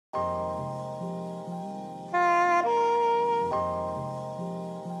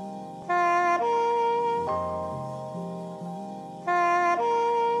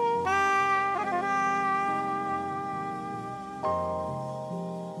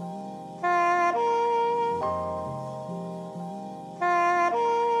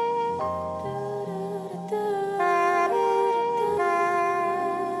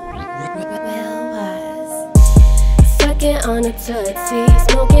Sucking on a tootsie,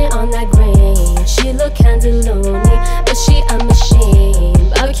 smoking on that green. She look kinda loony, but she a machine.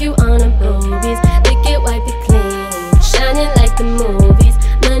 Barbecue on her boobies, lick it, wipe it clean. Shining like the movies,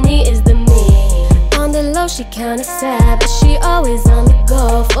 money is the mean. On the low, she kinda sad, but she always on the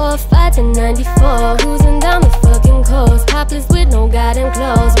go. 4-5 to 94, cruising down the fucking coast. Topless with no goddamn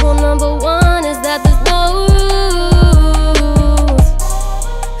clothes. Rule number one is that there's no rules.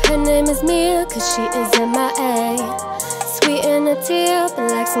 Her name is Mia, cause she is MIA. Sweet in her tear, but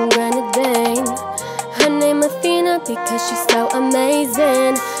like some Grenadine. Her name ATHENA because she's so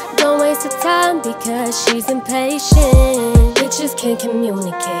amazing. Don't waste her time because she's impatient. Bitches can't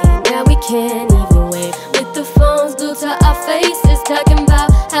communicate, now we can't even wait. With the phones glued to our faces, talking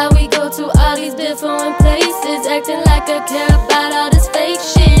about how we go to all these different places. Acting like I care about all this fake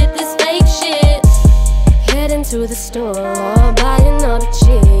shit, this fake shit. Heading to the store, buying all the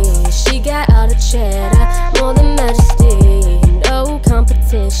cheese. She got all the cheddar, more than majesty. No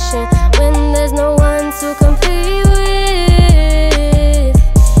competition when there's no one to compete with.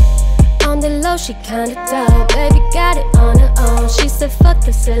 On the low, she kinda dope, baby got it on her own. She said fuck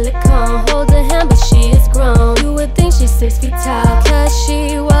the silicone, hold her hand but she is grown. You would think she's 6 feet tall, cause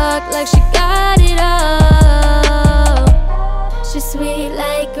she walk like she got it all. She's sweet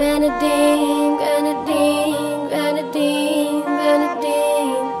like Grenadine, Grenadine, Grenadine,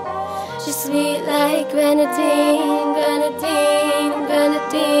 Grenadine. She's sweet like Grenadine, Grenadine,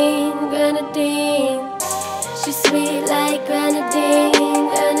 Grenadine, Grenadine. She's sweet like Grenadine,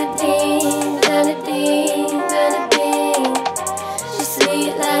 Grenadine, Grenadine, Grenadine. She's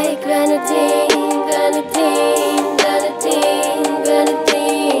sweet like Grenadine, Grenadine, Grenadine,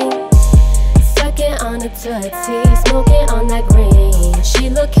 Grenadine. Sucking on a tootsie, smoking on that green. She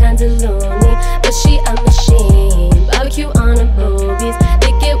look kinda loony, but she a machine. Barbecue on her boobies,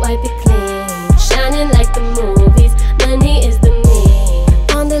 lick it, wipe it clean. Shining like the movies, money is the mean.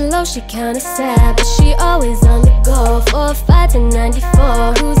 On the low, she kinda sad, but she always on the go. 4-5 to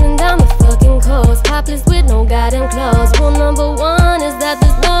 94, cruising down the fucking coast. Topless with no goddamn clothes. Rule number one is that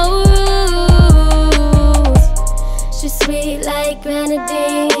there's no rules. She's sweet like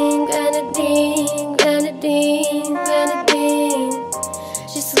Grenadine.